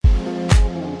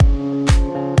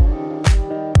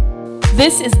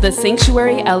This is the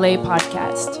Sanctuary LA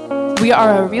podcast. We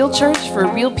are a real church for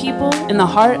real people in the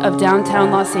heart of downtown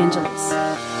Los Angeles.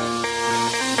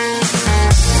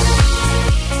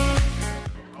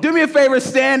 Do me a favor,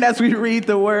 stand as we read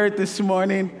the word this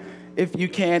morning. If you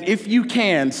can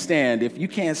stand. If you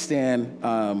can't stand,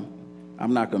 I'm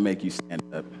not going to make you stand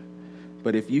up.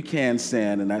 But if you can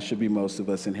stand, and that should be most of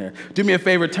us in here, do me a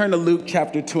favor, turn to Luke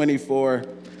chapter 24.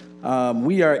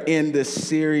 We are in this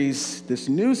series, this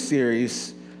new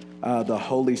series, the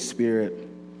Holy Spirit.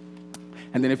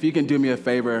 And then if you can do me a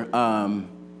favor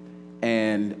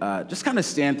and just kind of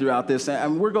stand throughout this.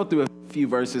 And we're going to go through a few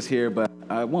verses here, but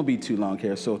it won't be too long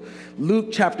here. So Luke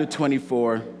chapter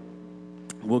 24,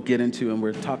 we'll get into, and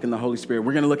we're talking the Holy Spirit.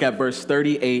 We're going to look at verse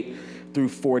 38 through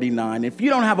 49. If you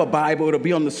don't have a Bible, it'll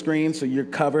be on the screen, so you're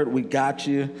covered. We got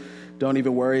you. Don't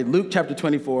even worry. Luke chapter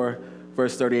 24,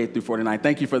 verse 38 through 49.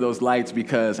 Thank you for those lights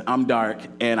because I'm dark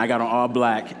and I got on all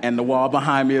black and the wall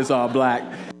behind me is all black.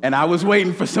 And I was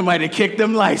waiting for somebody to kick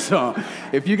them lights on.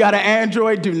 If you got an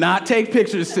Android, do not take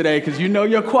pictures today because you know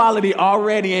your quality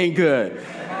already ain't good.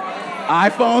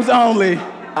 iPhones only.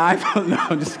 No,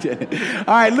 I'm just kidding.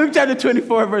 All right, Luke chapter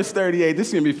 24, verse 38. This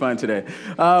is going to be fun today.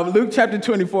 Luke chapter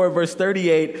 24, verse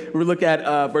 38. We'll look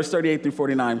at verse 38 through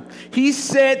 49. He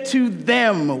said to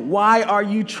them, "Why are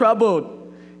you troubled?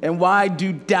 And why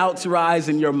do doubts rise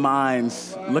in your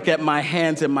minds? Look at my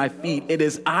hands and my feet. It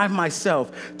is I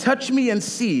myself. Touch me and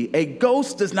see. A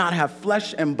ghost does not have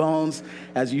flesh and bones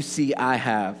as you see I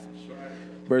have."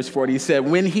 Verse 40 said,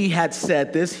 when he had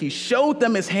said this, he showed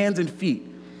them his hands and feet.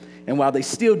 And while they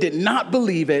still did not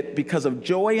believe it because of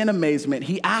joy and amazement,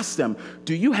 he asked them,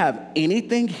 "Do you have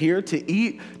anything here to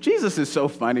eat?" Jesus is so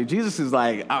funny. Jesus is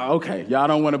like, "Oh, okay, y'all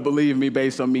don't want to believe me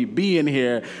based on me being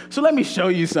here, so let me show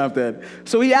you something."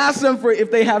 So he asked them for if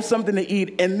they have something to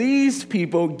eat, and these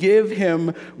people give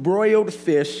him broiled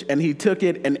fish, and he took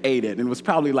it and ate it, and was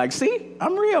probably like, "See,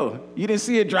 I'm real. You didn't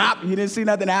see it drop. You didn't see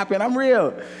nothing happen. I'm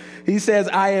real." He says,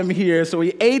 "I am here." So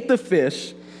he ate the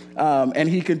fish. And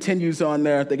he continues on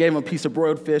there. They gave him a piece of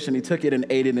broiled fish, and he took it and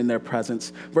ate it in their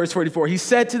presence. Verse 44, he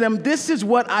said to them, "This is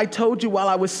what I told you while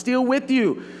I was still with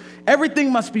you.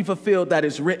 Everything must be fulfilled that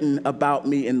is written about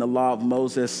me in the law of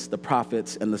Moses, the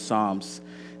prophets, and the Psalms."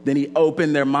 Then he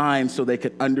opened their minds so they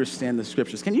could understand the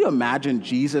scriptures. Can you imagine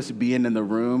Jesus being in the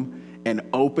room and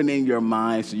opening your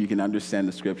mind so you can understand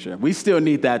the scripture? We still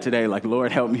need that today. Like,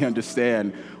 Lord, help me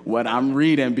understand what I'm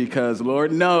reading because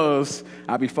Lord knows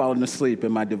I'll be falling asleep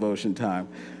in my devotion time.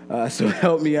 So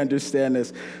help me understand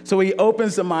this. So he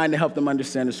opens the mind to help them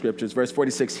understand the scriptures. Verse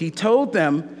 46, he told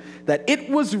them that it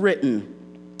was written,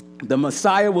 the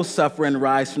Messiah will suffer and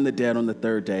rise from the dead on the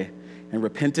third day, and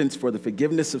repentance for the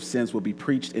forgiveness of sins will be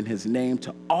preached in his name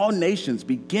to all nations,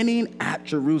 beginning at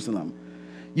Jerusalem.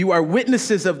 You are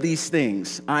witnesses of these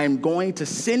things. I am going to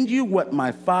send you what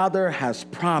my Father has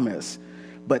promised,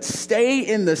 but stay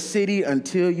in the city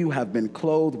until you have been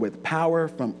clothed with power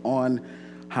from on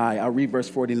high. I'll read verse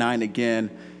 49 again.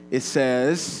 It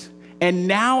says, "And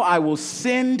now I will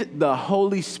send the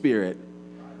Holy Spirit,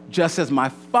 just as my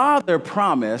Father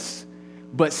promised,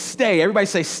 but stay." Everybody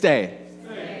say stay.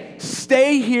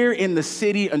 Stay here in the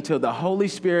city until the Holy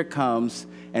Spirit comes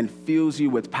and fills you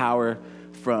with power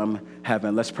from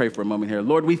heaven. Let's pray for a moment here.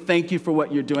 Lord, we thank you for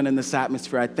what you're doing in this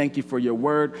atmosphere. I thank you for your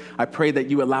word. I pray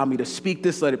that you allow me to speak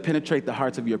this. Let it penetrate the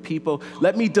hearts of your people.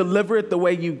 Let me deliver it the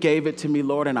way you gave it to me,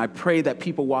 Lord. And I pray that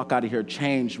people walk out of here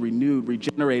changed, renewed,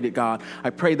 regenerated, God. I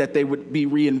pray that they would be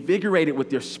reinvigorated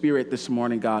with your spirit this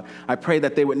morning, God. I pray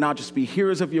that they would not just be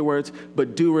hearers of your words,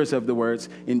 but doers of the words.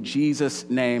 In Jesus'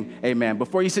 name, amen.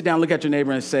 Before you sit down, look at your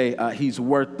neighbor and say, he's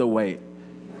worth the wait.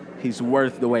 He's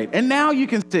worth the wait. And now you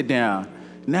can sit down.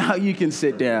 Now you can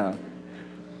sit down.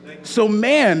 So,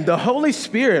 man, the Holy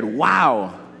Spirit,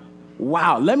 wow.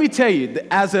 Let me tell you,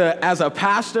 as a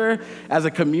pastor, as a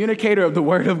communicator of the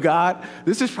Word of God,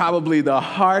 this is probably the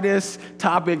hardest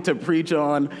topic to preach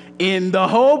on in the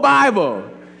whole Bible.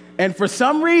 And for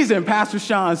some reason, Pastor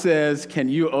Sean says, "Can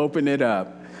you open it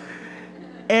up?"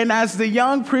 And as the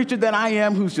young preacher that I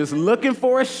am who's just looking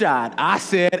for a shot, I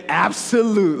said,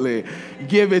 absolutely,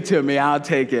 give it to me. I'll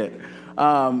take it.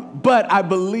 But I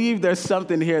believe there's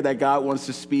something here that God wants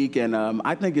to speak, and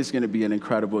I think it's going to be an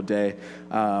incredible day.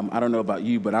 I don't know about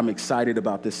you, but I'm excited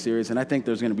about this series, and I think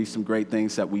there's going to be some great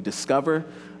things that we discover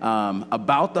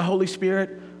about the Holy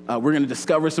Spirit. We're going to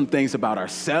discover some things about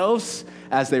ourselves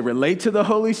as they relate to the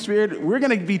Holy Spirit. We're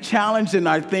going to be challenged in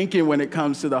our thinking when it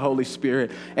comes to the Holy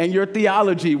Spirit. And your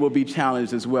theology will be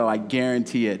challenged as well. I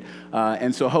guarantee it.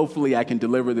 And so hopefully I can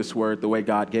deliver this word the way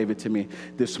God gave it to me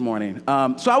this morning.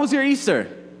 So how was your Easter?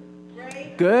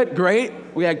 Great. Good, great.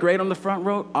 We had great on the front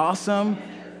row. Awesome.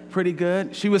 Pretty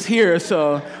good. She was here,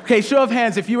 so. Okay, show of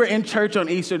hands. If you were in church on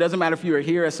Easter, doesn't matter if you were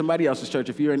here at somebody else's church.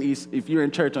 If you're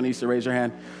in church on Easter, raise your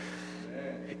hand.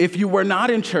 If you were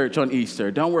not in church on Easter,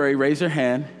 don't worry, raise your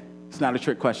hand. It's not a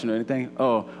trick question or anything.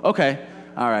 Oh, okay.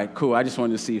 All right, cool. I just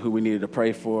wanted to see who we needed to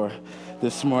pray for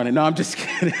this morning. No, I'm just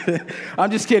kidding. I'm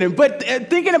just kidding. But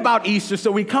thinking about Easter,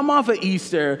 so we come off of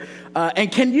Easter, and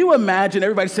can you imagine,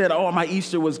 everybody said, oh, my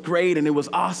Easter was great, and it was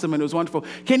awesome, and it was wonderful.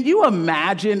 Can you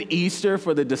imagine Easter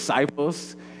for the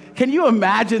disciples? Can you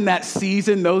imagine that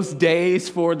season, those days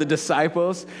for the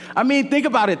disciples? I mean, think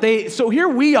about it. So here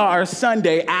we are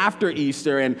Sunday after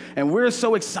Easter, and we're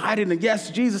so excited. And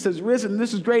yes, Jesus has risen. And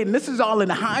this is great. And this is all in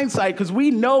hindsight because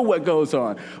we know what goes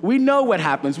on. We know what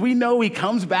happens. We know he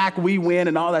comes back, we win,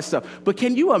 and all that stuff. But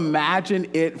can you imagine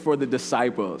it for the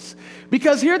disciples?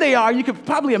 Because here they are. You could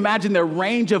probably imagine their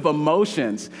range of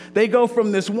emotions. They go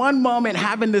from this one moment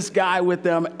having this guy with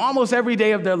them almost every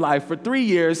day of their life for 3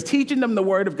 years, teaching them the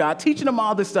word of God, teaching them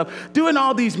all this stuff, doing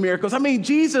all these miracles. I mean,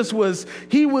 Jesus was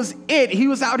it. He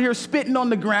was out here spitting on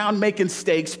the ground, making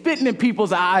steaks, spitting in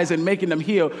people's eyes and making them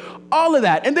heal. All of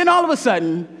that. And then all of a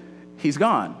sudden, he's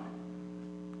gone.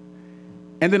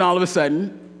 And then all of a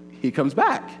sudden, he comes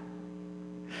back.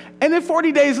 And then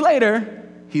 40 days later,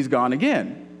 he's gone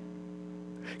again.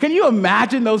 Can you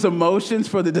imagine those emotions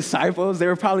for the disciples? They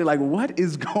were probably like, what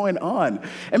is going on?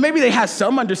 And maybe they had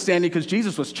some understanding because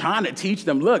Jesus was trying to teach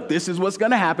them, look, this is what's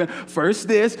going to happen. First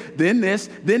this, then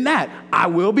that. I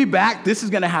will be back. This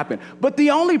is going to happen. But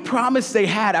the only promise they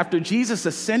had after Jesus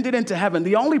ascended into heaven,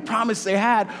 the only promise they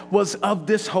had was of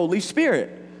this Holy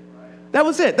Spirit. That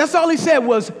was it. That's all he said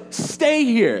was, stay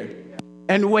here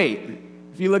and wait.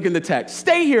 If you look in the text,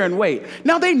 stay here and wait.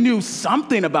 Now, they knew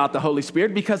something about the Holy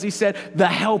Spirit because he said, the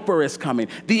helper is coming,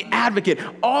 the advocate.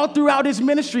 All throughout his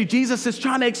ministry, Jesus is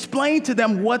trying to explain to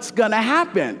them what's going to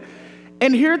happen.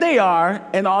 And here they are,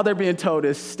 and all they're being told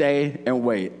is stay and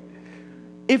wait.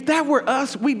 If that were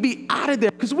us, we'd be out of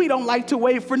there because we don't like to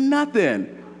wait for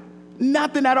nothing.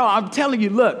 Nothing at all. I'm telling you,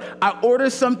 look, I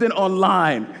ordered something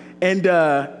online, and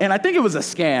I think it was a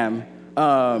scam.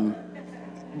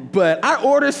 But I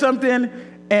ordered something,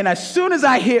 and as soon as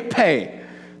I hit pay,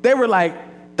 they were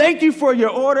like, thank you for your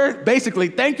order. Basically,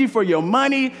 thank you for your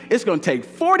money. It's going to take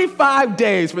 45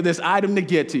 days for this item to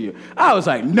get to you. I was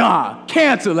like, nah,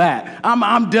 cancel that.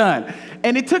 I'm done.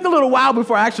 And it took a little while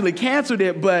before I actually canceled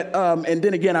it, but and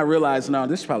then again, I realized, no,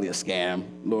 this is probably a scam.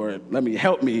 Lord,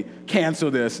 help me cancel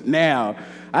this now.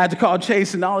 I had to call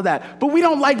Chase and all of that. But we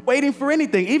don't like waiting for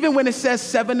anything. Even when it says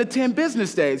 7 to 10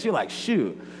 business days, you're like,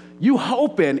 shoot. You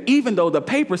hoping, even though the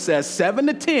paper says 7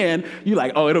 to 10, you're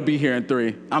like, oh, it'll be here in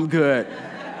 3. I'm good.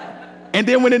 And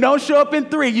then when it don't show up in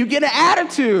 3, you get an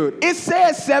attitude. It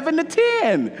says 7 to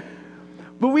 10.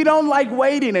 But we don't like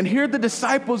waiting. And here the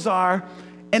disciples are,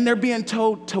 and they're being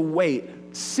told to wait.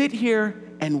 Sit here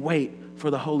and wait for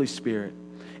the Holy Spirit.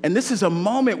 And this is a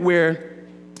moment where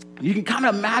you can kind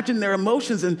of imagine their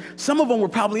emotions. And some of them were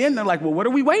probably in there like, well, what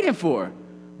are we waiting for?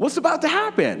 What's about to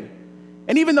happen?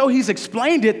 And even though he's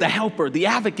explained it, the helper, the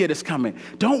advocate is coming.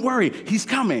 Don't worry, he's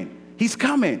coming. He's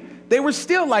coming. They were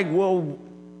still like, well,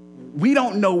 we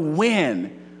don't know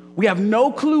when. We have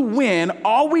no clue when.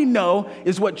 All we know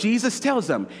is what Jesus tells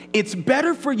them. It's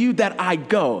better for you that I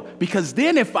go, because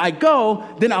then if I go,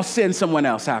 then I'll send someone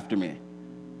else after me.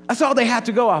 That's all they had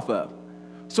to go off of.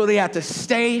 So they had to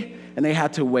stay and they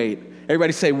had to wait.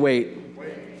 Everybody say wait.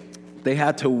 They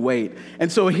had to wait.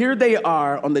 And so here they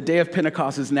are on the day of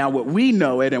Pentecost is now what we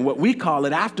know it and what we call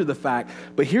it after the fact.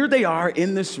 But here they are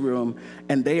in this room,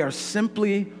 and they are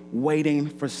simply waiting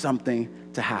for something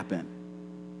to happen.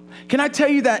 Can I tell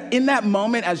you that in that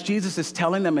moment, as Jesus is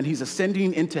telling them and he's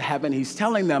ascending into heaven, he's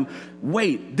telling them,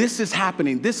 wait, this is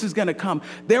happening. This is going to come.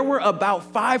 There were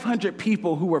about 500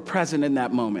 people who were present in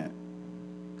that moment.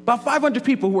 About 500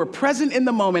 people who were present in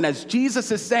the moment as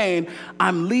Jesus is saying,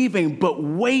 I'm leaving, but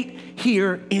wait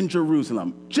here in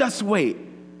Jerusalem. Just wait.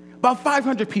 About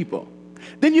 500 people.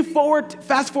 Then you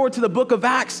fast forward to the book of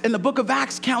Acts, and the book of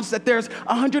Acts counts that there's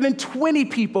 120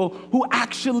 people who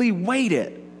actually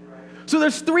waited. So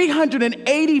there's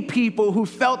 380 people who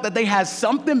felt that they had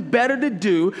something better to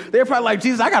do. They're probably like,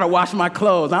 Jesus, I got to wash my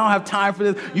clothes. I don't have time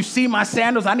for this. You see my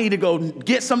sandals? I need to go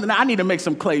get something. I need to make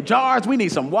some clay jars. We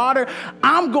need some water.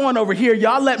 I'm going over here.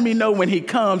 Y'all let me know when he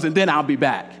comes, and then I'll be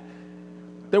back.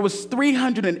 There was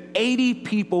 380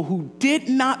 people who did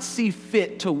not see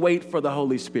fit to wait for the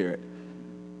Holy Spirit.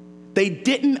 They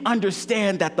didn't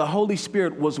understand that the Holy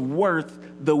Spirit was worth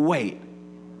the wait.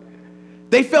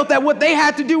 They felt that what they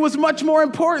had to do was much more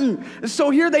important.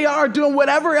 So here they are doing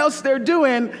whatever else they're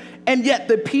doing, and yet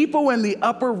the people in the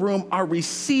upper room are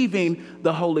receiving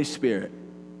the Holy Spirit.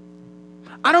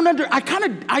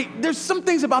 There's some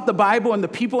things about the Bible and the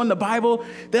people in the Bible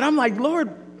that I'm like, Lord,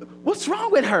 what's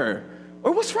wrong with her?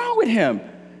 Or what's wrong with him?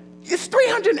 It's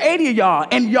 380 of y'all,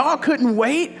 and y'all couldn't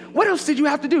wait? What else did you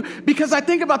have to do? Because I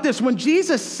think about this. When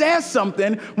Jesus says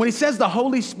something, when he says the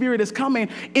Holy Spirit is coming,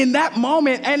 in that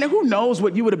moment, and who knows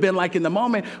what you would have been like in the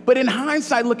moment, but in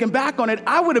hindsight, looking back on it,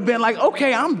 I would have been like,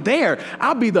 okay, I'm there.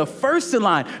 I'll be the first in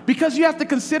line. Because you have to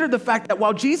consider the fact that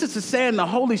while Jesus is saying the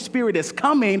Holy Spirit is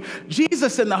coming,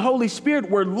 Jesus and the Holy Spirit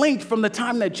were linked from the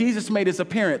time that Jesus made his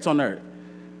appearance on earth.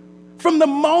 From the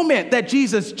moment that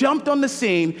Jesus jumped on the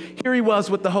scene, here he was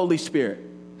with the Holy Spirit.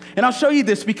 And I'll show you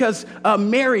this because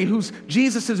Mary, who's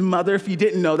Jesus' mother, if you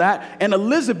didn't know that, and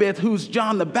Elizabeth, who's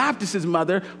John the Baptist's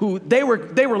mother, who they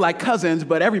were like cousins,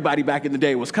 but everybody back in the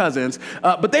day was cousins.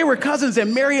 But they were cousins,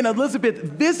 and Mary and Elizabeth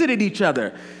visited each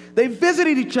other. They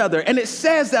visited each other, and it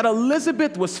says that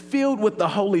Elizabeth was filled with the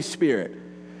Holy Spirit.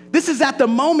 This is at the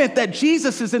moment that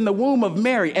Jesus is in the womb of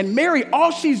Mary. And Mary,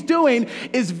 all she's doing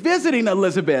is visiting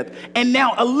Elizabeth. And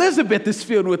now Elizabeth is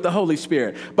filled with the Holy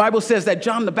Spirit. Bible says that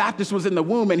John the Baptist was in the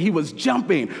womb and he was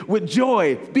jumping with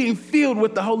joy, being filled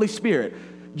with the Holy Spirit.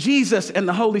 Jesus and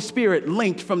the Holy Spirit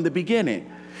linked from the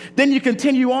beginning. Then you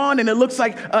continue on, and it looks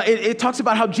like it talks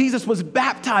about how Jesus was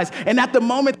baptized. And at the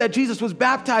moment that Jesus was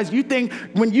baptized, you think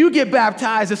when you get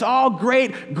baptized, it's all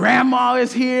great. Grandma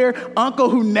is here.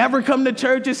 Uncle who never come to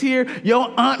church is here.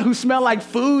 Your aunt who smell like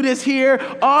food is here.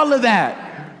 All of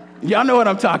that. Y'all know what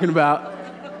I'm talking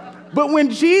about. But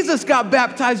when Jesus got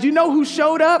baptized, you know who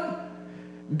showed up?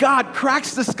 God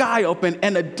cracks the sky open,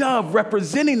 and a dove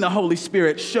representing the Holy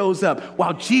Spirit shows up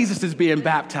while Jesus is being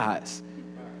baptized.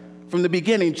 From the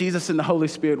beginning, Jesus and the Holy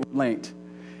Spirit were linked.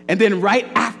 And then right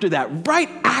after that, right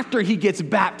after he gets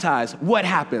baptized, what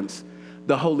happens?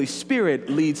 The Holy Spirit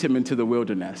leads him into the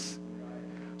wilderness.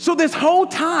 So this whole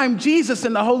time, Jesus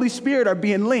and the Holy Spirit are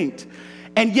being linked.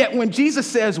 And yet when Jesus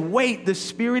says, wait, the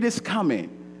Spirit is coming,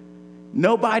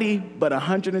 nobody but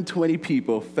 120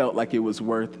 people felt like it was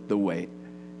worth the wait.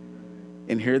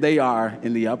 And here they are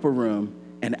in the upper room.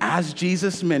 And as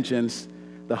Jesus mentions,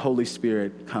 the Holy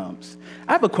Spirit comes.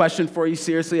 I have a question for you,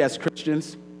 seriously, as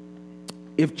Christians.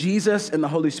 If Jesus and the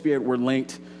Holy Spirit were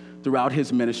linked throughout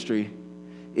his ministry,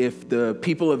 if the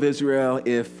people of Israel,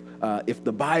 if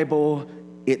the Bible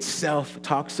itself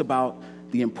talks about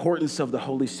the importance of the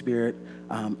Holy Spirit,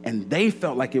 and they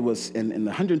felt like it was, and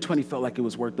the 120 felt like it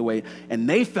was worth the wait, and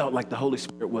they felt like the Holy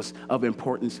Spirit was of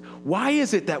importance, why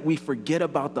is it that we forget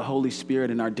about the Holy Spirit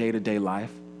in our day-to-day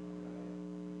life?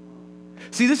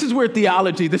 See, this is where we're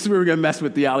going to mess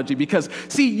with theology because,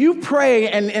 see, you pray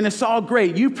and it's all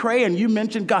great. You pray and you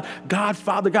mention God,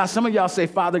 Father God. Some of y'all say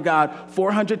Father God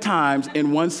 400 times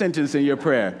in one sentence in your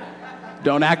prayer.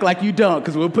 Don't act like you don't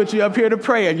because we'll put you up here to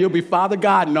pray and you'll be Father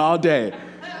God all day.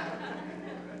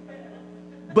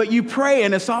 But you pray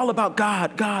and it's all about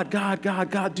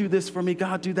God, do this for me,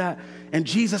 God, do that. And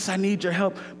Jesus, I need your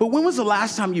help. But when was the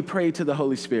last time you prayed to the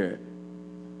Holy Spirit?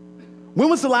 When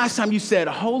was the last time you said,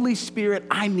 Holy Spirit,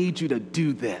 I need you to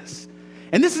do this?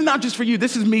 And this is not just for you,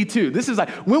 this is me too. This is like,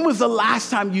 when was the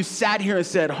last time you sat here and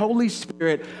said, Holy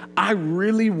Spirit, I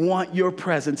really want your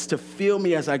presence to fill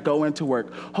me as I go into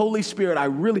work. Holy Spirit,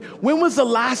 when was the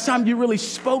last time you really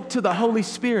spoke to the Holy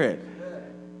Spirit?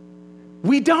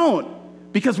 We don't,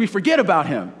 because we forget about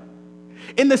him.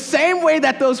 In the same way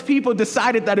that those people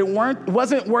decided that it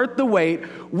wasn't worth the wait,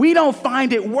 we don't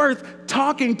find it worth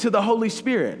talking to the Holy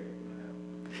Spirit.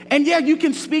 And yeah, you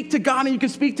can speak to God and you can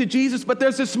speak to Jesus, but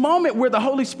there's this moment where the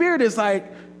Holy Spirit is like,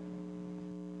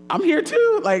 I'm here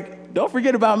too. Like, don't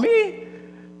forget about me.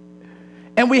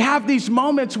 And we have these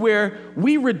moments where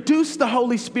we reduce the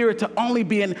Holy Spirit to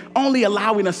only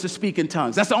allowing us to speak in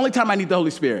tongues. That's the only time I need the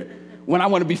Holy Spirit, when I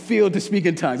want to be filled to speak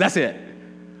in tongues. That's it.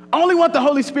 I only want the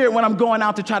Holy Spirit when I'm going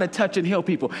out to try to touch and heal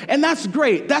people. And that's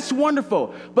great. That's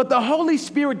wonderful. But the Holy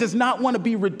Spirit does not want to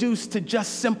be reduced to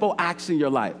just simple acts in your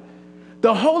life.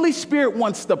 The Holy Spirit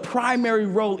wants the primary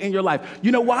role in your life.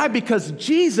 You know why? Because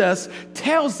Jesus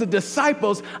tells the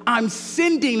disciples, I'm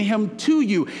sending him to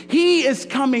you. He is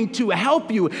coming to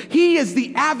help you. He is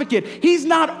the advocate. He's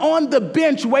not on the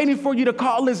bench waiting for you to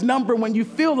call his number when you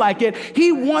feel like it.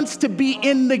 He wants to be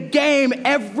in the game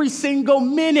every single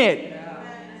minute.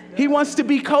 He wants to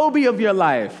be Kobe of your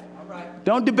life.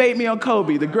 Don't debate me on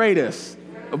Kobe, the greatest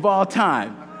of all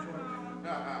time.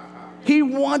 He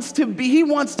wants to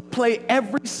play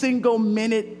every single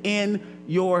minute in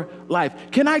your life.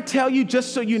 Can I tell you,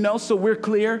 just so you know, so we're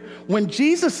clear, when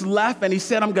Jesus left and he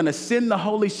said, I'm going to send the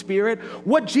Holy Spirit,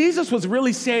 what Jesus was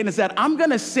really saying is that I'm going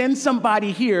to send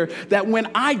somebody here that when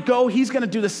I go, he's going to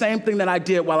do the same thing that I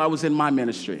did while I was in my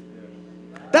ministry.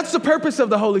 That's the purpose of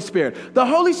the Holy Spirit. The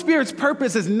Holy Spirit's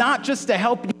purpose is not just to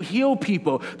help you heal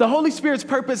people. The Holy Spirit's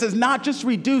purpose is not just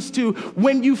reduced to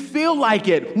when you feel like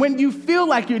it, when you feel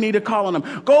like you need to call on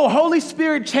him. Go, Holy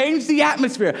Spirit, change the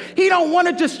atmosphere. He don't want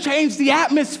to just change the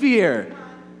atmosphere.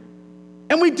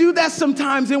 And we do that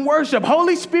sometimes in worship.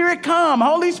 Holy Spirit, come.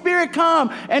 Holy Spirit,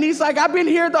 come. And he's like, I've been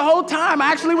here the whole time.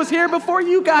 I actually was here before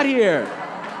you got here.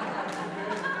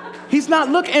 He's not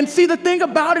looking. And see, the thing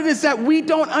about it is that we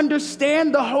don't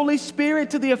understand the Holy Spirit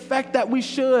to the effect that we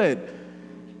should.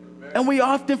 And we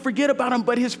often forget about him,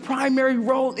 but his primary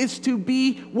role is to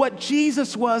be what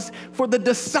Jesus was for the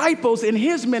disciples in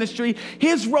his ministry.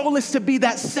 His role is to be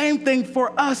that same thing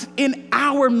for us in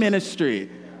our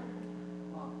ministry.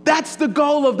 That's the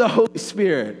goal of the Holy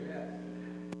Spirit.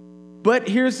 But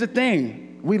here's the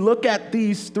thing. We look at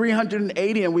these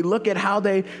 380 and we look at how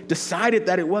they decided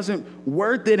that it wasn't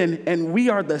worth it, and we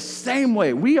are the same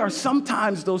way. We are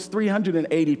sometimes those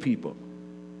 380 people.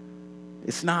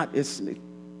 It's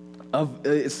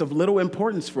of little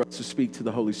importance for us to speak to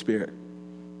the Holy Spirit.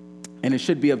 And it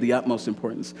should be of the utmost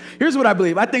importance. Here's what I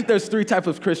believe. I think there's three types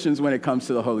of Christians when it comes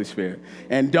to the Holy Spirit.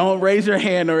 And don't raise your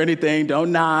hand or anything.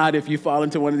 Don't nod if you fall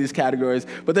into one of these categories.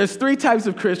 But there's three types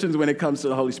of Christians when it comes to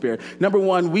the Holy Spirit. Number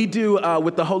one, we do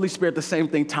with the Holy Spirit the same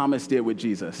thing Thomas did with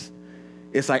Jesus.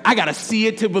 It's like, I got to see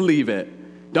it to believe it.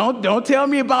 Don't tell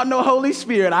me about no Holy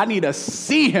Spirit. I need to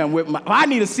see him I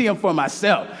need to see him for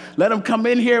myself. Let him come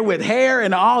in here with hair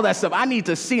and all that stuff. I need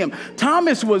to see him.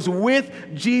 Thomas was with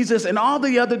Jesus and all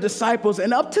the other disciples,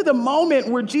 and up to the moment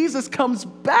where Jesus comes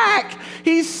back,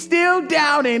 he's still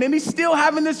doubting, and he's still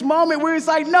having this moment where he's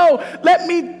like, no, let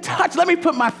me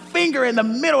put my finger in the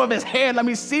middle of his hand. Let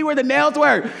me see where the nails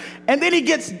were. And then he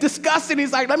gets disgusted.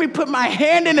 He's like, let me put my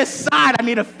hand in his side. I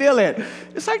need to feel it.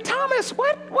 It's like, Thomas,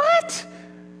 what?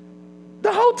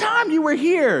 The whole time you were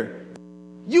here,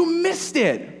 you missed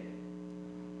it.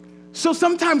 So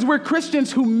sometimes we're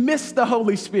Christians who miss the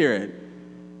Holy Spirit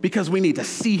because we need to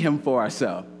see him for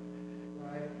ourselves.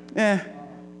 And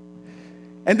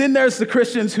then there's the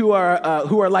Christians who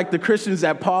are like the Christians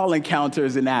that Paul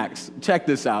encounters in Acts. Check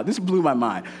this out. This blew my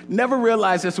mind. Never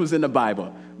realized this was in the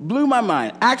Bible. Blew my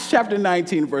mind. Acts chapter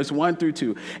 19, verse 1 through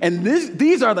 2. And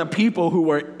these are the people who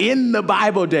were in the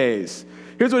Bible days.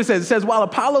 Here's what it says. It says, while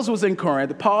Apollos was in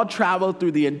Corinth, Paul traveled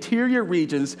through the interior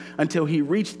regions until he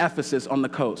reached Ephesus on the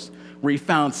coast, where he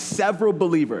found several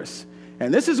believers.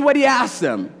 And this is what he asked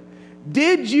them.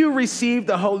 Did you receive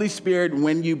the Holy Spirit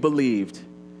when you believed?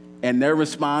 And their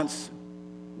response,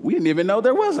 we didn't even know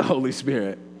there was a Holy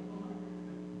Spirit.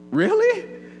 Really?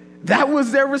 That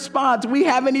was their response. We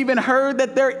haven't even heard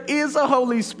that there is a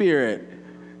Holy Spirit.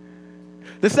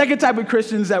 The second type of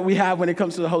Christians that we have when it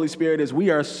comes to the Holy Spirit is we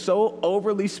are so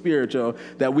overly spiritual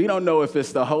that we don't know if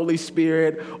it's the Holy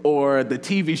Spirit or the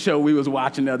TV show we was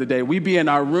watching the other day. We be in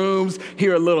our rooms,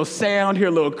 hear a little sound, hear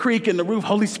a little creak in the roof.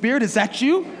 Holy Spirit, is that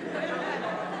you?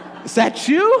 Is that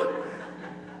you?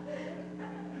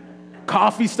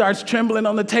 Coffee starts trembling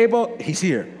on the table. He's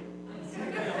here.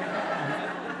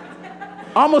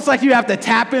 Almost like you have to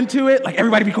tap into it. Like,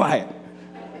 everybody be quiet.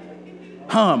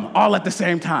 Hum, all at the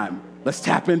same time. Let's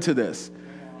tap into this.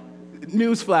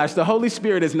 Newsflash, the Holy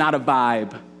Spirit is not a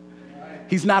vibe.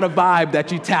 He's not a vibe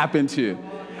that you tap into.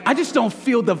 I just don't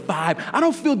feel the vibe. I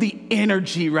don't feel the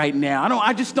energy right now. You know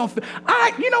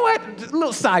what? Just a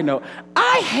little side note.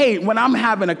 I hate when I'm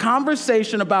having a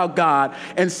conversation about God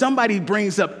and somebody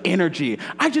brings up energy.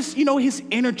 His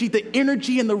energy, the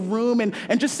energy in the room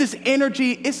and just this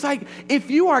energy. It's like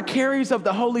if you are carriers of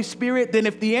the Holy Spirit, then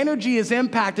if the energy is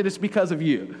impacted, it's because of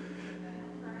you.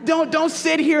 Don't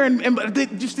sit here and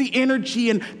just the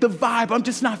energy and the vibe.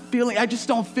 I just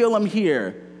don't feel him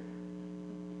here.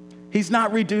 He's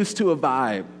not reduced to a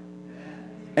vibe.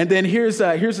 And then here's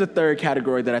the third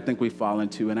category that I think we fall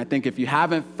into. And I think if you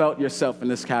haven't felt yourself in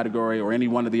this category or any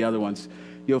one of the other ones,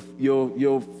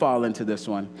 you'll fall into this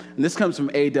one. And this comes from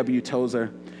A.W.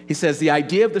 Tozer. He says, the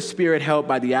idea of the Spirit held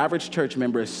by the average church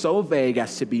member is so vague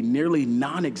as to be nearly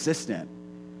non-existent.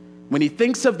 When he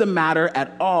thinks of the matter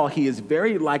at all, he is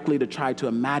very likely to try to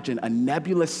imagine a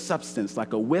nebulous substance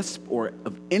like a wisp or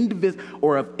of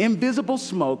invisible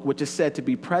smoke, which is said to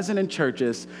be present in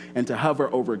churches and to hover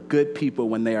over good people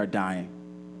when they are dying.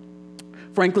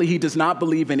 Frankly, he does not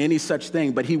believe in any such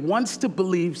thing, but he wants to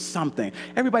believe something.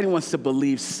 Everybody wants to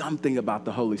believe something about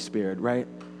the Holy Spirit, right?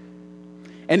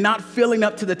 And not filling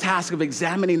up to the task of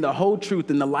examining the whole truth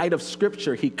in the light of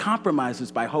Scripture, he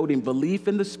compromises by holding belief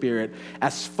in the Spirit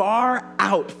as far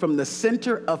out from the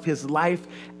center of his life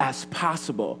as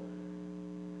possible,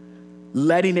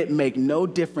 letting it make no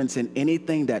difference in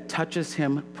anything that touches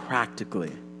him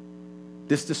practically.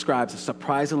 This describes a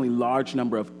surprisingly large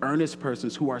number of earnest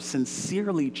persons who are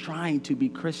sincerely trying to be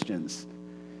Christians.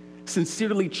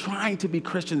 Sincerely trying to be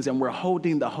Christians, and we're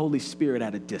holding the Holy Spirit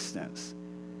at a distance.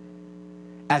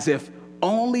 As if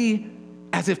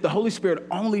the Holy Spirit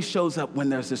only shows up when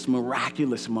there's this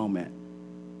miraculous moment,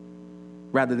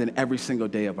 rather than every single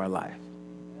day of our life.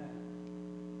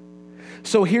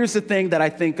 So here's the thing that I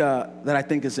think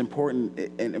is important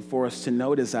and for us to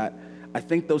note is that I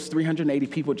think those 380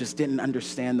 people just didn't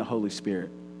understand the Holy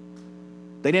Spirit.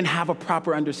 They didn't have a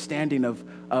proper understanding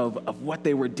of what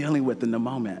they were dealing with in the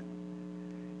moment.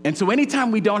 And so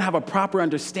anytime we don't have a proper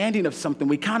understanding of something,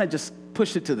 we kind of just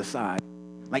push it to the side.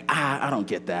 Like, I don't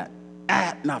get that.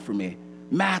 Not for me.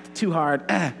 Math, too hard.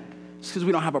 Just because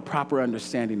we don't have a proper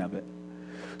understanding of it.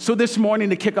 So this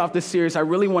morning, to kick off this series, I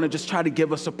really want to just try to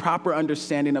give us a proper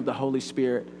understanding of the Holy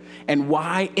Spirit and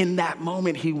why in that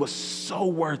moment he was so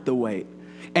worth the wait.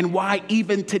 And why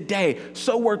even today,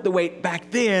 so worth the wait back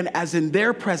then as in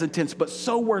their present tense, but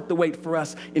so worth the wait for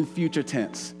us in future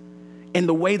tense. In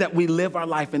the way that we live our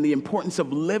life and the importance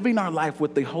of living our life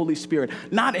with the Holy Spirit,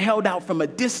 not held out from a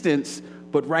distance,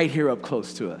 but right here up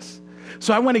close to us.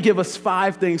 So I want to give us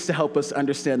 5 things to help us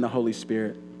understand the Holy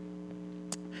Spirit.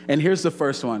 And here's the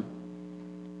first one.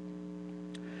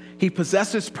 He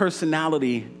possesses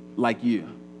personality like you.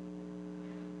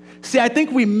 See, I think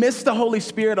we miss the Holy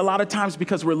Spirit a lot of times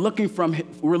because we're looking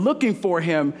for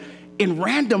him in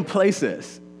random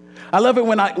places. I love it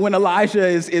when Elijah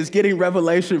is getting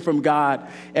revelation from God.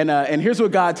 And here's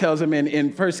what God tells him in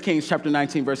 1 Kings chapter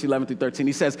 19, verse 11 through 13.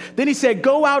 He says, then he said,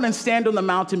 go out and stand on the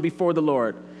mountain before the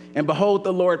Lord. And behold,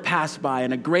 the Lord passed by,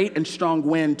 and a great and strong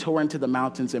wind tore into the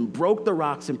mountains and broke the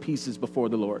rocks in pieces before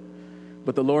the Lord.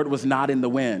 But the Lord was not in the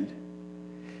wind.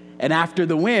 And after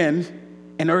the wind,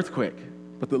 an earthquake.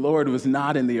 But the Lord was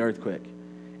not in the earthquake.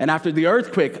 And after the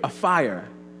earthquake, a fire.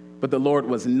 But the Lord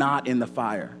was not in the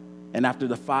fire. And after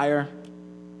the fire,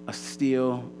 a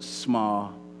still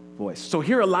small voice. So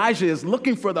here Elijah is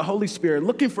looking for the Holy Spirit,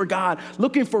 looking for God,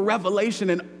 looking for revelation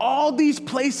in all these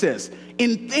places,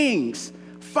 in things,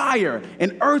 fire,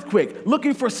 an earthquake,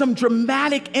 looking for some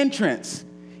dramatic entrance.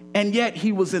 And yet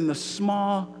he was in the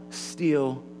small,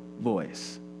 still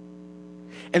voice.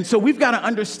 And so we've got to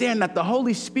understand that the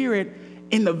Holy Spirit,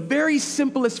 in the very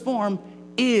simplest form,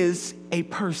 is a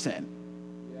person.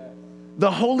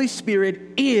 The Holy Spirit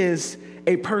is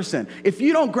a person. If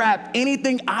you don't grab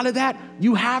anything out of that,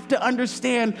 you have to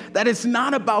understand that it's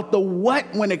not about the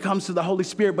what when it comes to the Holy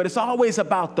Spirit, but it's always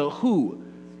about the who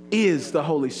is the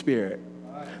Holy Spirit.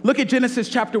 Look at Genesis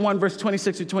chapter 1, verse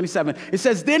 26 to 27. It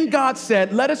says, then God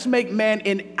said, let us make man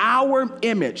in our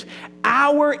image.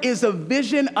 Our is a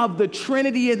vision of the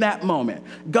Trinity in that moment.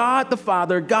 God the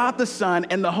Father, God the Son,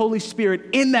 and the Holy Spirit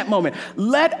in that moment.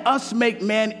 Let us make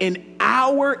man in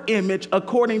our image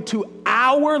according to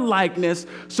our likeness.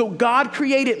 So God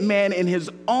created man in his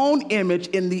own image.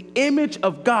 In the image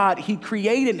of God, he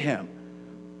created him.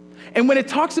 And when it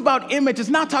talks about image, it's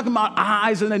not talking about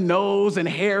eyes and a nose and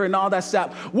hair and all that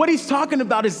stuff. What he's talking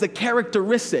about is the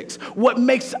characteristics, what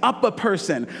makes up a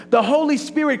person. The Holy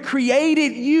Spirit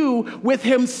created you with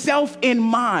himself in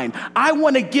mind. I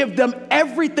want to give them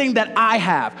everything that I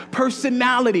have: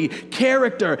 personality,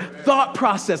 character, thought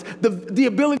process, the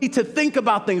ability to think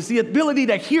about things, the ability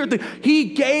to hear things. He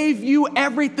gave you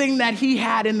everything that he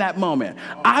had in that moment.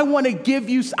 I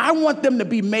want them to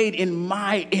be made in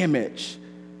my image.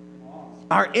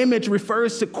 Our image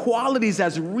refers to qualities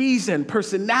as reason,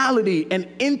 personality, and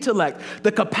intellect,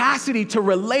 the capacity to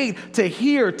relate, to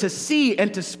hear, to see,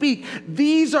 and to speak.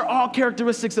 These are all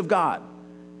characteristics of God.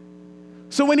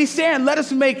 So when he's saying, let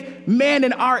us make man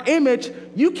in our image,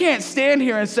 you can't stand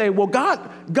here and say, well,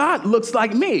 God looks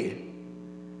like me.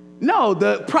 No,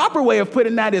 the proper way of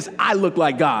putting that is, I look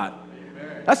like God.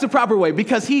 That's the proper way,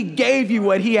 because he gave you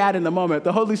what he had in the moment.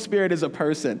 The Holy Spirit is a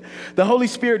person. The Holy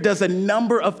Spirit does a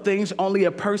number of things only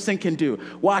a person can do.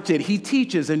 Watch it. He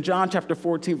teaches in John chapter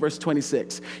 14, verse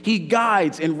 26. He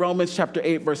guides in Romans chapter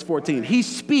 8, verse 14. He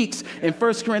speaks in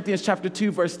 1 Corinthians chapter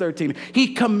 2, verse 13.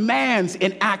 He commands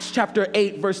in Acts chapter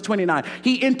 8, verse 29.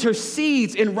 He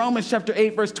intercedes in Romans chapter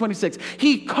 8, verse 26.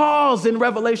 He calls in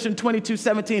Revelation 22,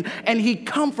 17. And he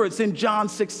comforts in John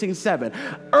 16, 7.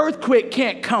 Earthquake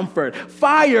can't comfort.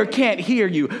 Fire can't hear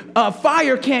you.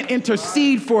 Fire can't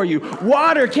intercede for you.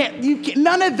 Water can't,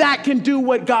 none of that can do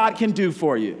what God can do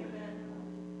for you.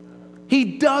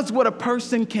 He does what a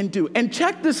person can do. And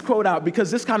check this quote out,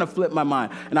 because this kind of flipped my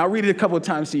mind. And I'll read it a couple of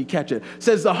times so you catch it. It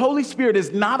says, the Holy Spirit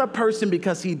is not a person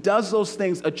because he does those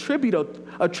things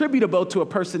attributable to a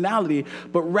personality,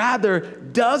 but rather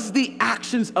does the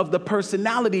actions of the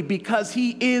personality because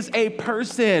he is a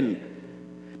person.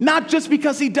 Not just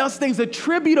because he does things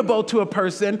attributable to a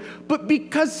person, but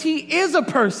because he is a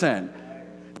person.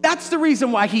 That's the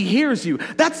reason why he hears you.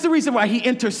 That's the reason why he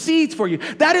intercedes for you.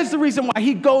 That is the reason why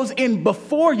he goes in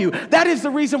before you. That is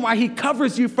the reason why he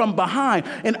covers you from behind.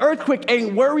 An earthquake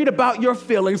ain't worried about your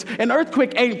feelings. An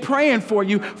earthquake ain't praying for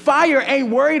you. Fire ain't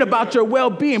worried about your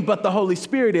well-being, but the Holy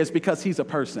Spirit is, because he's a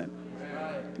person.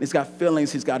 He's got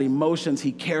feelings, he's got emotions,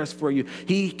 he cares for you.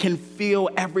 He can feel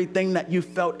everything that you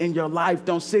felt in your life.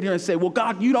 Don't sit here and say, well,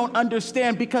 God, you don't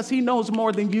understand, because he knows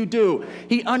more than you do.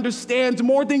 He understands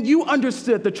more than you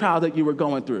understood the trial that you were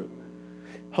going through.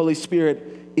 Holy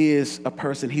Spirit is a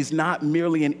person. He's not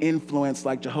merely an influence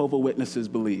like Jehovah's Witnesses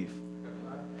believe.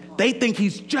 They think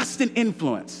he's just an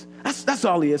influence. That's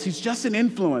all he is. He's just an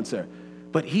influencer.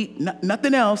 But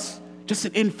nothing else, just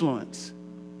an influence.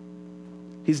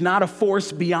 He's not a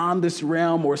force beyond this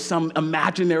realm or some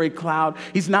imaginary cloud.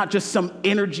 He's not just some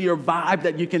energy or vibe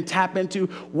that you can tap into.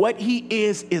 What he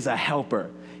is a helper.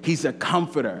 He's a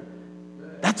comforter.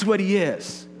 That's what he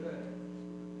is.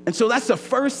 And so that's the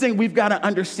first thing we've got to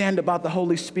understand about the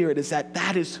Holy Spirit, is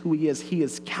that is who he is. He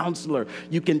is counselor.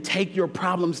 You can take your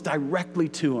problems directly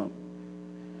to him.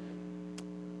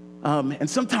 And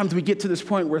sometimes we get to this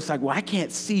point where it's like, well, I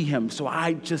can't see him, so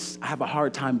I have a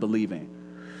hard time believing.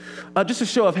 Just a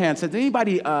show of hands, has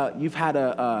anybody, you've had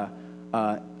a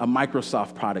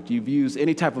Microsoft product? You've used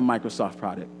any type of Microsoft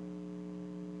product?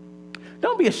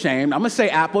 Don't be ashamed. I'm going to say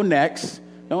Apple next.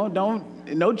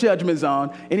 No judgment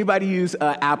zone. Anybody use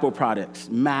Apple products?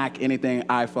 Mac, anything,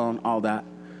 iPhone, all that.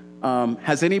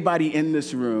 Has anybody in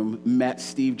this room met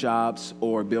Steve Jobs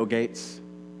or Bill Gates?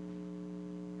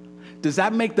 Does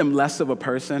that make them less of a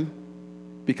person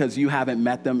because you haven't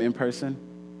met them in person?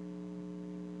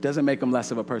 Doesn't make them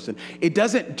less of a person. It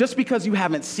doesn't, just because you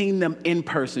haven't seen them in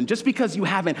person, just because you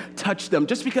haven't touched them,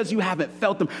 just because you haven't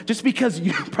felt them, just because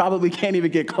you probably can't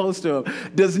even get close to them,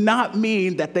 does not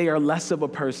mean that they are less of a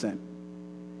person.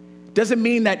 Doesn't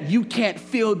mean that you can't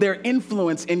feel their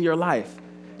influence in your life.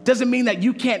 Doesn't mean that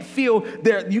you can't feel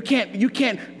you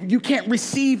can't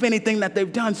receive anything that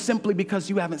they've done simply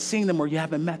because you haven't seen them or you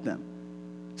haven't met them.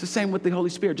 It's the same with the Holy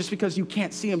Spirit. Just because you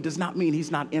can't see him does not mean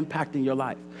he's not impacting your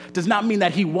life. Does not mean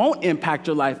that he won't impact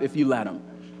your life if you let him.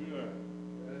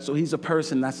 So he's a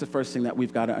person. That's the first thing that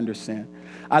we've got to understand.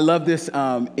 I love this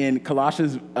in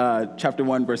Colossians chapter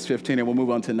 1, verse 15, and we'll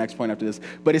move on to the next point after this.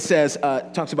 But it says,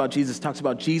 talks about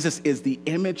Jesus is the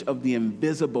image of the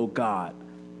invisible God.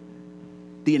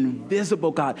 The invisible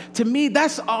God. To me,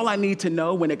 that's all I need to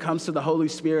know when it comes to the Holy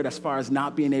Spirit as far as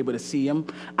not being able to see him.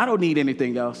 I don't need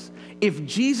anything else. If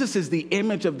Jesus is the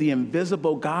image of the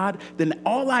invisible God, then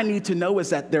all I need to know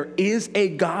is that there is a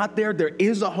God there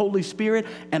is a Holy Spirit,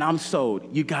 and I'm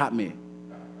sold. You got me.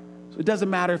 So it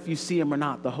doesn't matter if you see him or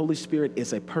not. The Holy Spirit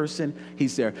is a person.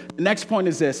 He's there. The next point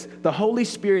is this. The Holy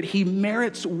Spirit, he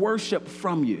merits worship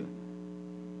from you.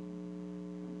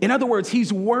 In other words,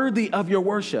 he's worthy of your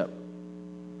worship.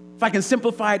 If I can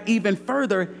simplify it even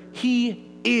further, he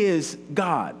is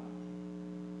God.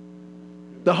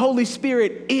 The Holy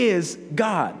Spirit is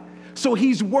God. So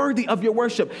he's worthy of your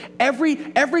worship.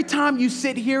 Every time you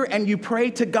sit here and you pray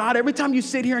to God, every time you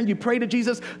sit here and you pray to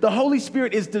Jesus, the Holy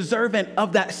Spirit is deserving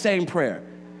of that same prayer.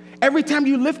 Every time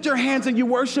you lift your hands and you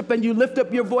worship and you lift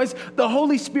up your voice, the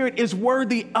Holy Spirit is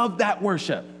worthy of that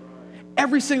worship.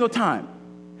 Every single time.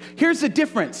 Here's the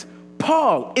difference.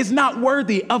 Paul is not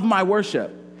worthy of my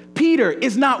worship. Peter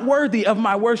is not worthy of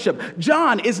my worship.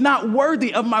 John is not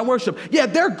worthy of my worship. Yeah,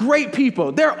 they're great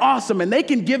people. They're awesome, and they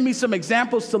can give me some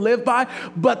examples to live by,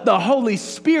 but the Holy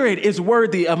Spirit is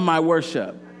worthy of my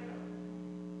worship.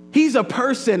 He's a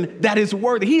person that is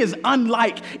worthy. He is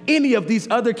unlike any of these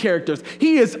other characters.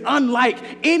 He is unlike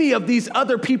any of these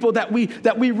other people that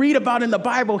we read about in the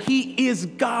Bible. He is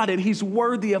God, and he's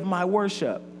worthy of my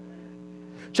worship.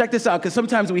 Check this out, because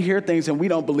sometimes we hear things and we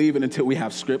don't believe it until we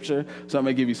have scripture. So I'm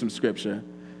going to give you some scripture.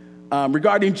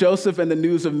 Regarding Joseph and the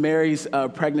news of Mary's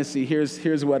pregnancy,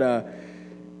 here's what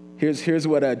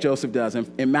Joseph does.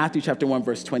 In Matthew chapter 1,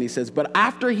 verse 20, he says, "But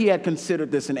after he had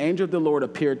considered this, an angel of the Lord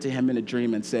appeared to him in a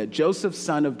dream and said, 'Joseph,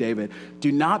 son of David,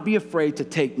 do not be afraid to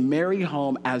take Mary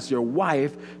home as your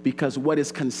wife, because what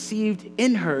is conceived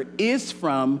in her is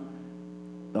from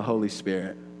the Holy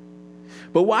Spirit.'"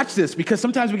 But watch this, because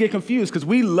sometimes we get confused because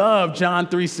we love John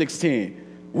 3:16.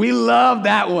 We love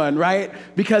that one, right?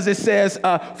 Because it says,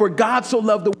 "For God so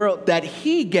loved the world that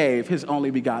he gave his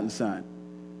only begotten son."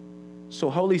 So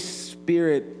Holy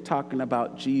Spirit talking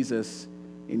about Jesus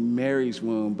in Mary's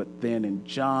womb, but then in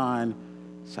John,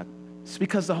 it's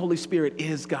because the Holy Spirit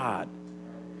is God.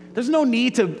 There's no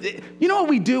need to, you know what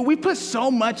we do? We put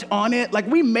so much on it, like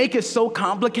we make it so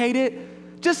complicated.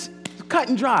 Just Cut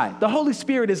and dry. The Holy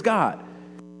Spirit is God.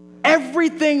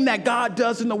 Everything that God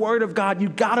does in the Word of God, you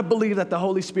gotta believe that the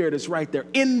Holy Spirit is right there.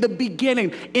 In the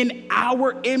beginning, in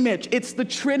our image. It's the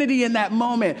Trinity in that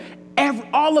moment.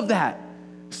 All of that.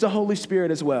 It's the Holy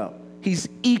Spirit as well. He's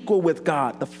equal with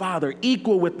God, the Father,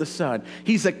 equal with the Son.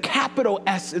 He's a capital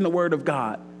S in the Word of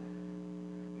God.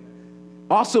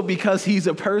 Also because he's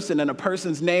a person, and a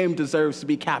person's name deserves to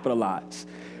be capitalized.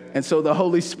 And so the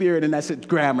Holy Spirit, and that's it,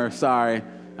 grammar, sorry.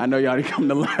 I know y'all didn't come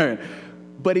to learn.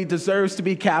 But he deserves to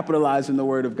be capitalized in the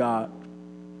Word of God.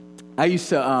 I used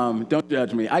to, don't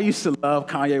judge me, I used to love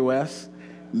Kanye West.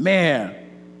 Man,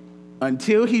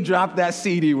 until he dropped that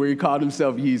CD where he called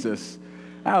himself Jesus,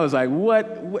 I was like,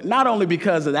 what? Not only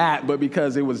because of that, but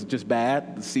because it was just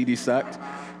bad. The CD sucked.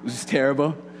 It was just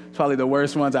terrible. It's probably the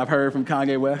worst ones I've heard from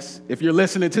Kanye West. If you're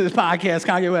listening to this podcast,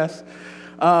 Kanye West,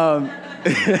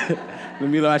 let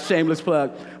me do a shameless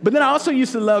plug. But then I also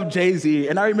used to love Jay-Z,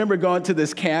 and I remember going to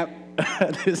this camp,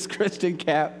 this Christian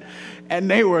camp,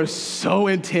 and they were so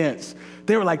intense.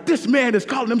 They were like, this man is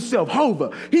calling himself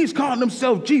Hova. He's calling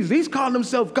himself Jesus. He's calling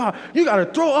himself God. You got to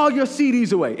throw all your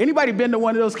CDs away. Anybody been to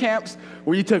one of those camps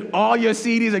where you took all your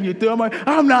CDs and you threw them away?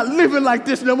 I'm not living like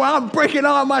this no more. I'm breaking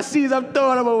all my CDs. I'm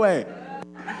throwing them away.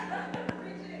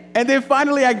 And then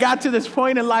finally I got to this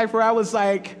point in life where I was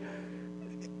like,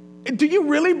 do you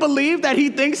really believe that he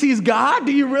thinks he's God?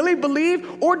 Do you really believe?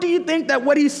 Or do you think that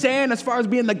what he's saying as far as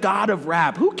being the God of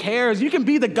rap, who cares? You can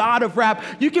be the God of rap.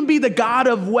 You can be the God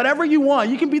of whatever you want.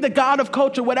 You can be the God of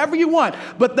culture, whatever you want.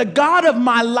 But the God of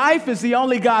my life is the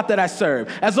only God that I serve.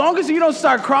 As long as you don't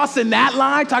start crossing that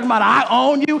line, talking about I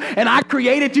own you and I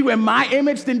created you in my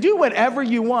image, then do whatever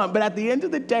you want. But at the end of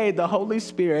the day, the Holy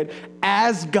Spirit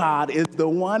as God is the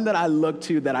one that I look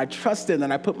to, that I trust in,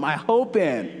 that I put my hope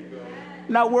in.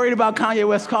 Not worried about Kanye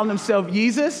West calling himself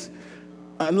Jesus,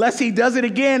 unless he does it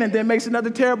again and then makes another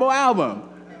terrible album.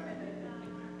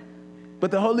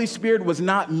 But the Holy Spirit was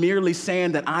not merely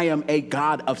saying that I am a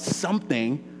God of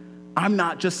something. I'm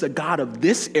not just a God of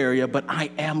this area, but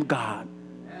I am God.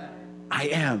 I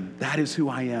am. That is who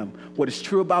I am. What is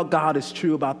true about God is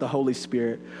true about the Holy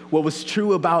Spirit. What was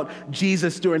true about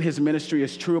Jesus during his ministry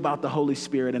is true about the Holy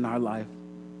Spirit in our life.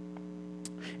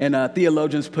 And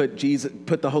theologians put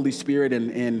the Holy Spirit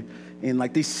in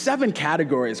like these 7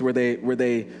 categories where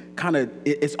they kind of,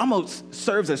 it almost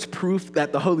serves as proof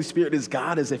that the Holy Spirit is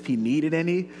God as if he needed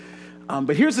any.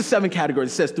 But here's the 7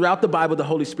 categories. It says, throughout the Bible, the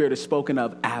Holy Spirit is spoken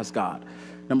of as God.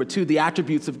 Number 2, the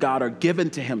attributes of God are given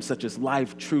to him, such as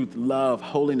life, truth, love,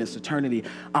 holiness, eternity,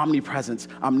 omnipresence,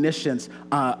 omniscience,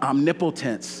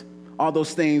 omnipotence. All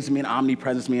those things mean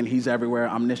omnipresence, meaning he's everywhere.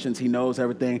 Omniscience, he knows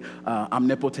everything.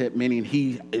 Omnipotent, meaning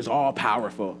he is all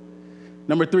powerful.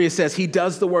 Number 3, it says he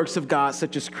does the works of God,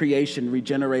 such as creation,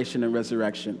 regeneration, and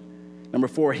resurrection. Number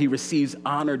 4, he receives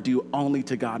honor due only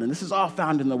to God. And this is all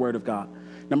found in the Word of God.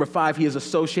 Number 5, he is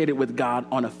associated with God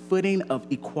on a footing of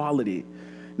equality.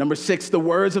 Number 6, the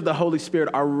words of the Holy Spirit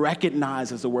are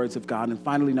recognized as the words of God. And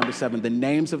finally, number 7, the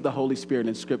names of the Holy Spirit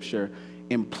in Scripture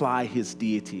imply his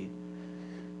deity.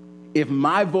 If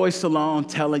my voice alone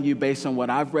telling you based on what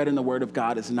I've read in the Word of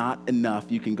God is not enough,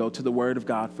 you can go to the Word of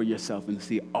God for yourself and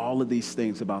see all of these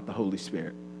things about the Holy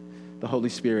Spirit. The Holy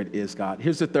Spirit is God.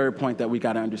 Here's the third point that we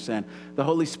got to understand. The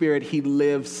Holy Spirit, he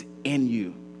lives in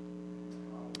you.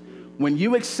 When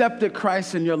you accepted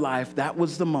Christ in your life, that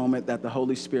was the moment that the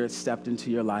Holy Spirit stepped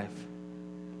into your life.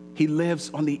 He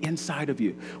lives on the inside of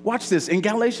you. Watch this. In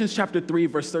Galatians chapter 3,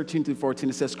 verse 13 through 14,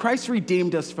 it says, Christ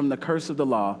redeemed us from the curse of the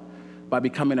law by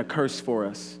becoming a curse for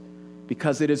us,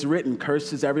 because it is written,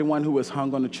 cursed is everyone who is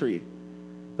hung on a tree.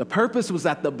 The purpose was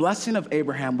that the blessing of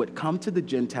Abraham would come to the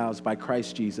Gentiles by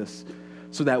Christ Jesus,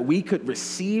 so that we could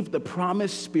receive the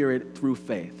promised Spirit through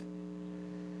faith.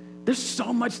 There's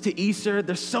so much to Easter.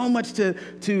 There's so much to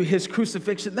his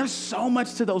crucifixion. There's so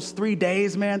much to those 3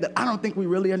 days, man, that I don't think we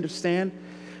really understand.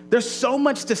 There's so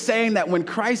much to saying that when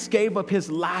Christ gave up his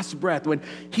last breath, when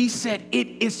he said, it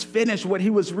is finished, what he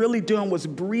was really doing was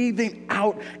breathing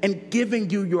out and giving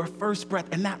you your first breath.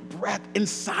 And that breath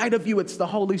inside of you, it's the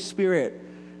Holy Spirit.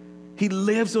 He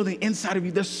lives on the inside of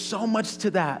you. There's so much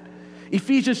to that.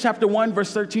 Ephesians chapter 1,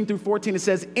 verse 13 through 14, it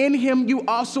says, in him you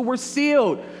also were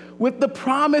sealed with the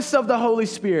promise of the Holy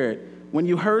Spirit when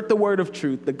you heard the word of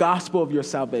truth, the gospel of your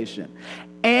salvation.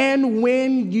 And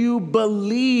when you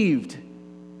believed,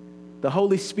 the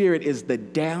Holy Spirit is the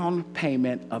down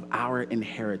payment of our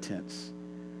inheritance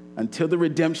until the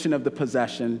redemption of the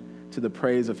possession to the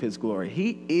praise of his glory.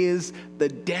 He is the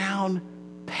down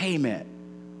payment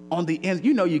on the end.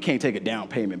 You know you can't take a down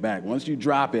payment back. Once you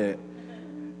drop it,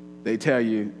 they tell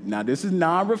you, now this is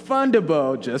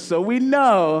non-refundable, just so we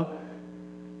know.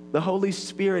 The Holy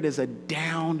Spirit is a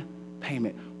down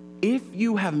payment. If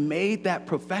you have made that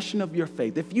profession of your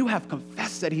faith, if you have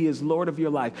confessed that he is Lord of your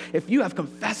life, if you have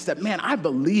confessed that, man, I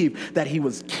believe that he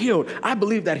was killed, I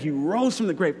believe that he rose from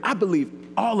the grave, I believe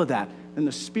all of that, then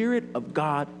the Spirit of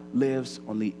God lives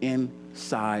on the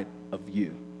inside of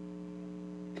you.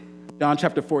 John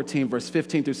chapter 14, verse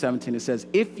 15 through 17, it says,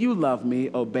 if you love me,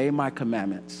 obey my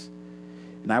commandments,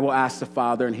 and I will ask the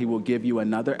Father, and he will give you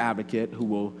another advocate who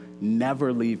will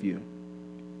never leave you.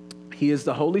 He is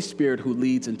the Holy Spirit who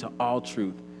leads into all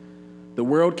truth. The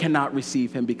world cannot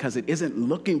receive him because it isn't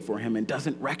looking for him and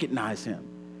doesn't recognize him.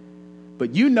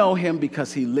 But you know him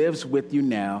because he lives with you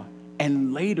now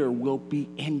and later will be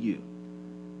in you.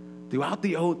 Throughout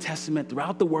the Old Testament,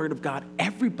 throughout the Word of God,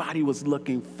 everybody was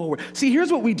looking forward. See,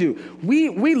 here's what we do.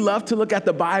 We love to look at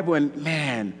the Bible and,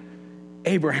 man,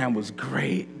 Abraham was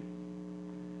great.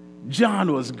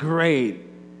 John was great.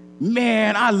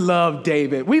 Man, I love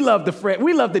David. We love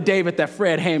the David that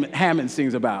Fred Hammond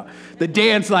sings about. The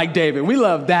dance like David. We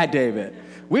love that David.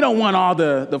 We don't want all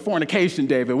the fornication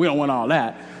David. We don't want all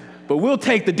that. But we'll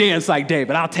take the dance like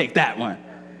David. I'll take that one.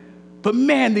 But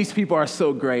man, these people are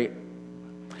so great.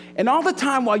 And all the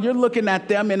time while you're looking at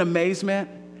them in amazement,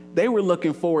 they were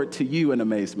looking forward to you in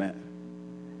amazement.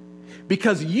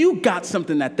 Because you got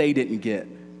something that they didn't get.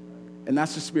 And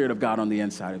that's the Spirit of God on the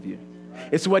inside of you.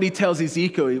 It's what he tells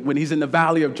Ezekiel when he's in the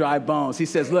valley of dry bones. He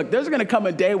says, look, there's going to come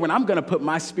a day when I'm going to put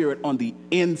my Spirit on the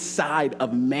inside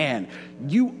of man.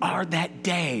 You are that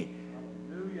day.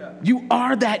 You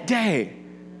are that day.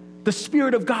 The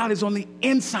Spirit of God is on the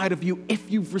inside of you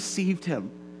if you've received him.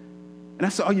 And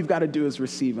that's all you've got to do is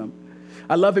receive him.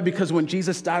 I love it because when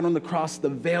Jesus died on the cross, the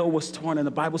veil was torn, and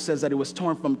the Bible says that it was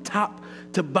torn from top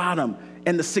to bottom.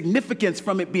 And the significance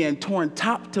from it being torn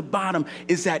top to bottom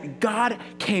is that God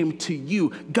came to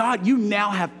you. God, you now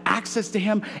have access to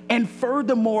him. And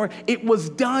furthermore, it was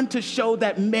done to show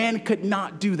that man could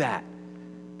not do that,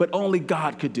 but only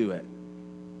God could do it.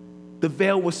 The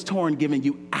veil was torn, giving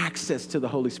you access to the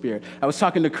Holy Spirit. I was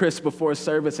talking to Chris before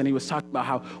service, and he was talking about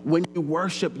how when you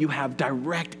worship, you have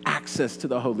direct access to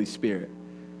the Holy Spirit.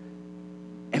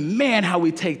 And man, how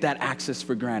we take that access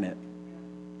for granted.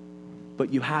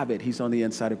 But you have it. He's on the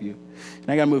inside of you. And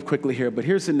I got to move quickly here, but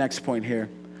here's the next point here.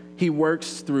 He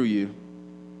works through you.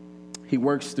 He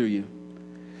works through you.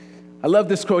 I love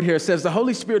this quote here. It says, the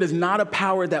Holy Spirit is not a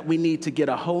power that we need to get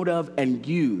a hold of and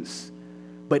use.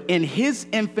 But in his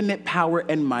infinite power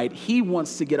and might, he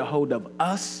wants to get a hold of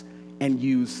us and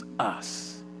use us.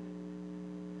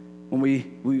 When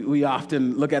we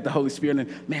often look at the Holy Spirit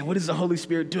and, man, what is the Holy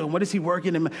Spirit doing? What is he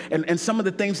working? And some of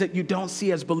the things that you don't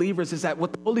see as believers is that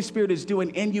what the Holy Spirit is doing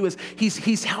in you is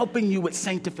he's helping you with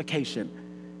sanctification.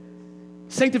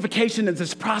 Sanctification is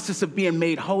this process of being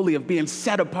made holy, of being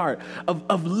set apart,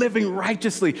 of living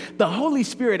righteously. The Holy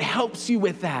Spirit helps you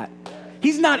with that.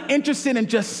 He's not interested in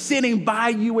just sitting by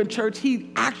you in church.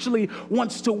 He actually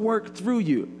wants to work through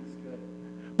you.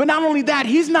 But not only that,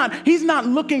 he's not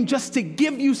looking just to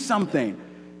give you something.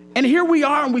 And here we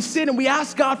are, and we sit and we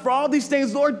ask God for all these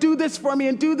things. Lord, do this for me,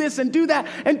 and do this, and do that,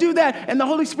 and do that. And the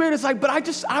Holy Spirit is like, but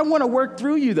I want to work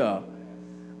through you, though.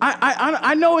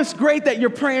 I know it's great that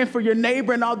you're praying for your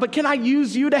neighbor and all, but can I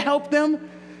use you to help them?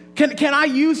 Can I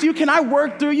use you? Can I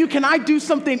work through you? Can I do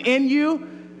something in you?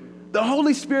 The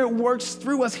Holy Spirit works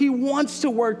through us. He wants to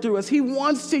work through us. He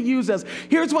wants to use us.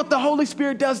 Here's what the Holy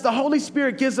Spirit does. The Holy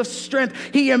Spirit gives us strength.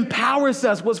 He empowers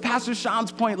us, was Pastor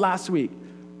Sean's point last week.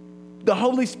 The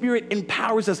Holy Spirit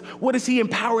empowers us. What does he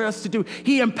empower us to do?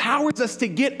 He empowers us to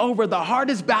get over the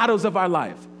hardest battles of our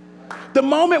life. The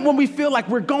moment when we feel like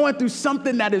we're going through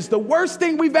something that is the worst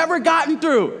thing we've ever gotten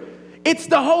through, it's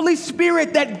the Holy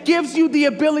Spirit that gives you the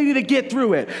ability to get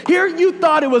through it. Here you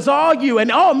thought it was all you, and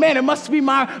oh man, it must be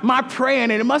my praying,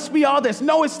 and it must be all this.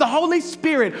 No, it's the Holy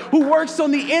Spirit who works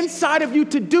on the inside of you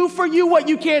to do for you what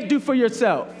you can't do for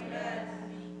yourself.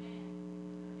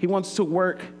 He wants to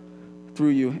work through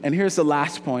you. And here's the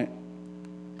last point.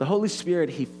 The Holy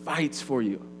Spirit, he fights for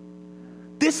you.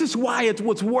 This is why it's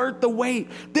what's worth the wait.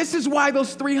 This is why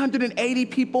those 380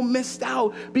 people missed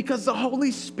out, because the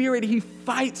Holy Spirit, he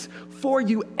fights for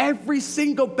you every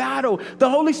single battle.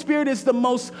 The Holy Spirit is the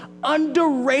most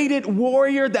underrated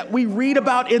warrior that we read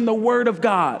about in the Word of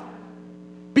God,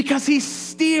 because he's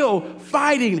still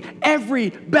fighting every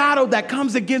battle that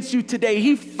comes against you today.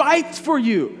 He fights for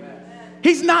you.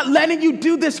 He's not letting you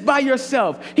do this by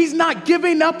yourself. He's not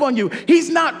giving up on you. He's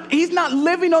not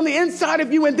living on the inside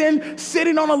of you and then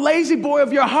sitting on a lazy boy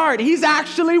of your heart. He's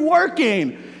actually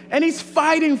working, and he's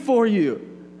fighting for you.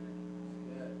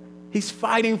 He's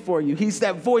fighting for you. He's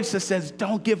that voice that says,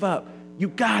 don't give up. You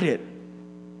got it.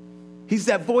 He's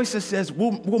that voice that says,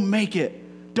 we'll make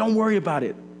it. Don't worry about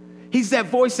it. He's that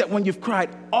voice that when you've cried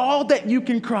all that you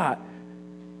can cry,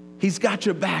 he's got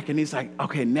your back and he's like,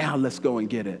 okay, now let's go and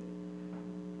get it.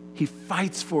 He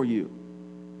fights for you.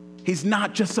 He's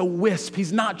not just a wisp.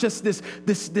 He's not just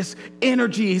this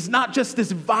energy. He's not just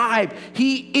this vibe.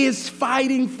 He is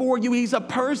fighting for you. He's a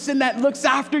person that looks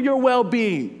after your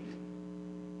well-being.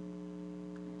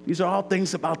 These are all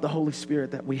things about the Holy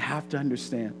Spirit that we have to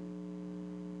understand.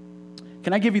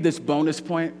 Can I give you this bonus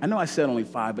point? I know I said only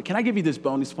 5, but can I give you this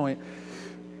bonus point?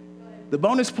 The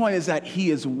bonus point is that he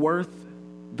is worth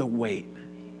the wait.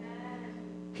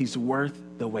 He's worth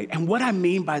the wait. And what I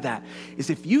mean by that is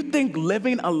if you think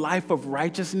living a life of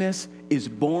righteousness is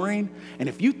boring, and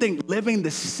if you think living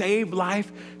the saved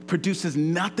life produces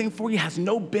nothing for you, has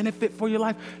no benefit for your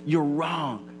life, you're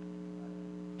wrong.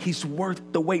 He's worth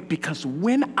the wait, because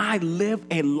when I live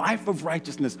a life of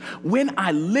righteousness, when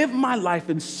I live my life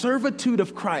in servitude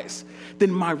of Christ, then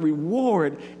my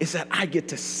reward is that I get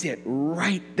to sit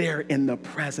right there in the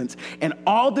presence. And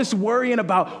all this worrying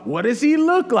about what does he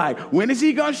look like? When is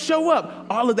he going to show up?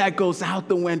 All of that goes out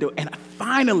the window. And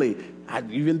finally,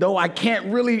 even though I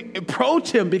can't really approach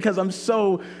him because I'm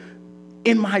so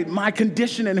in my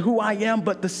condition and who I am,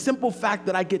 but the simple fact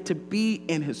that I get to be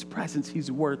in his presence,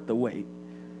 he's worth the wait.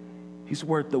 He's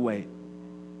worth the wait.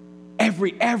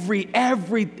 Every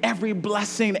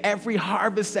blessing, every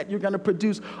harvest that you're going to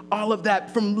produce, all of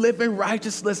that from living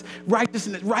righteously,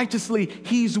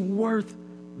 he's worth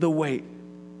the wait.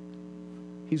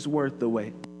 He's worth the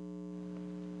wait.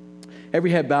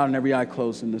 Every head bowed and every eye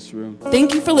closed in this room.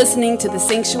 Thank you for listening to the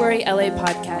Sanctuary LA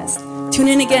podcast. Tune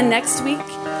in again next week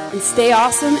and stay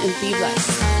awesome and be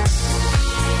blessed.